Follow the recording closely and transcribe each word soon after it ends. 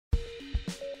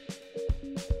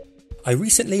I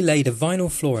recently laid a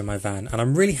vinyl floor in my van and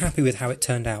I'm really happy with how it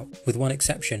turned out, with one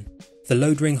exception: the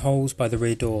load ring holes by the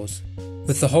rear doors.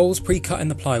 With the holes pre-cut in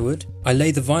the plywood, I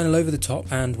laid the vinyl over the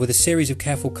top and, with a series of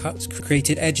careful cuts,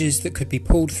 created edges that could be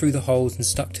pulled through the holes and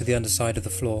stuck to the underside of the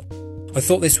floor. I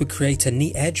thought this would create a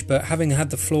neat edge, but having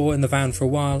had the floor in the van for a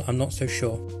while, I'm not so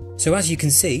sure. So as you can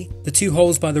see, the two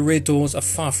holes by the rear doors are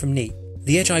far from neat.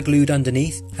 The edge I glued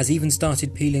underneath has even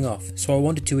started peeling off, so I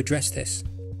wanted to address this.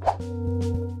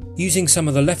 Using some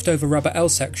of the leftover rubber L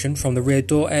section from the rear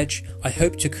door edge, I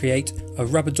hoped to create a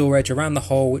rubber door edge around the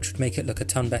hole which would make it look a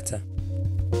ton better.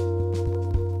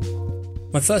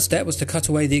 My first step was to cut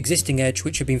away the existing edge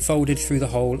which had been folded through the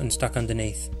hole and stuck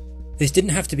underneath. This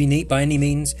didn't have to be neat by any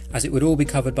means, as it would all be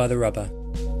covered by the rubber.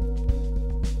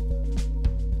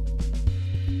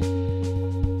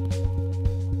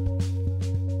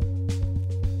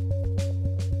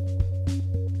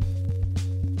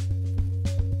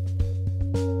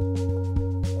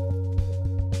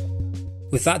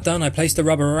 With that done, I placed the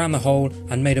rubber around the hole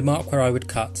and made a mark where I would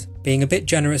cut, being a bit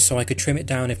generous so I could trim it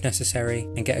down if necessary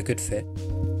and get a good fit.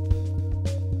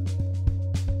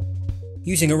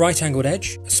 Using a right angled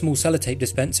edge, a small sellotape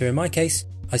dispenser in my case,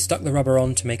 I stuck the rubber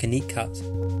on to make a neat cut.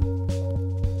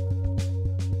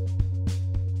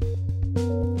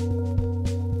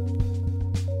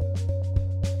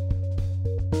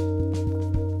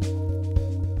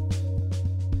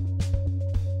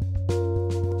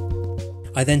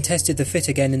 I then tested the fit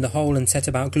again in the hole and set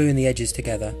about gluing the edges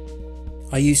together.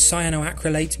 I used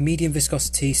cyanoacrylate medium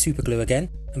viscosity superglue again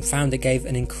and found it gave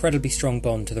an incredibly strong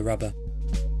bond to the rubber.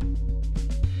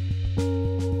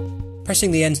 Pressing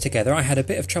the ends together, I had a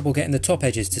bit of trouble getting the top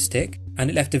edges to stick and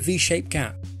it left a V-shaped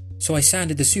gap, so I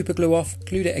sanded the superglue off,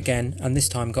 glued it again, and this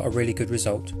time got a really good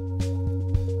result.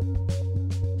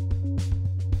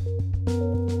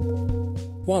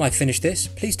 While I finish this,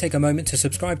 please take a moment to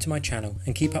subscribe to my channel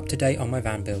and keep up to date on my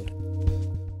van build.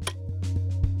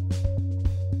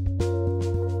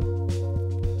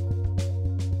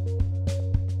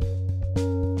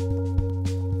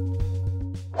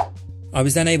 I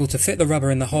was then able to fit the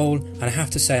rubber in the hole, and I have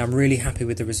to say I'm really happy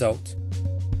with the result.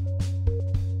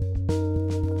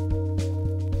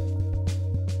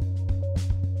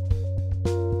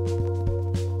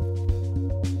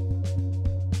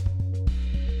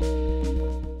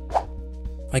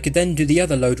 I could then do the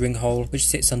other load ring hole which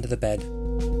sits under the bed.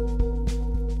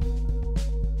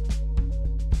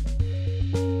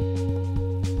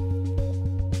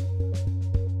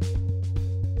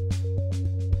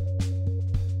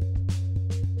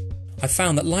 I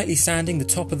found that lightly sanding the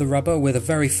top of the rubber with a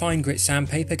very fine grit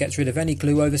sandpaper gets rid of any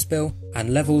glue overspill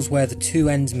and levels where the two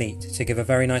ends meet to give a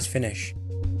very nice finish.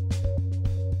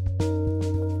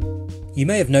 You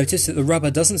may have noticed that the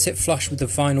rubber doesn't sit flush with the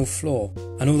vinyl floor,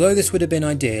 and although this would have been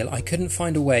ideal, I couldn't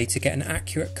find a way to get an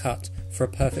accurate cut for a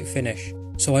perfect finish,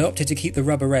 so I opted to keep the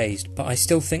rubber raised, but I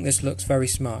still think this looks very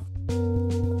smart.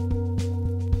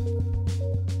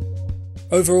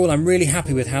 Overall, I'm really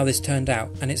happy with how this turned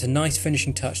out, and it's a nice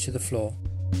finishing touch to the floor.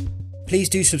 Please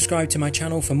do subscribe to my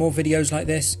channel for more videos like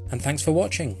this, and thanks for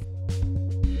watching.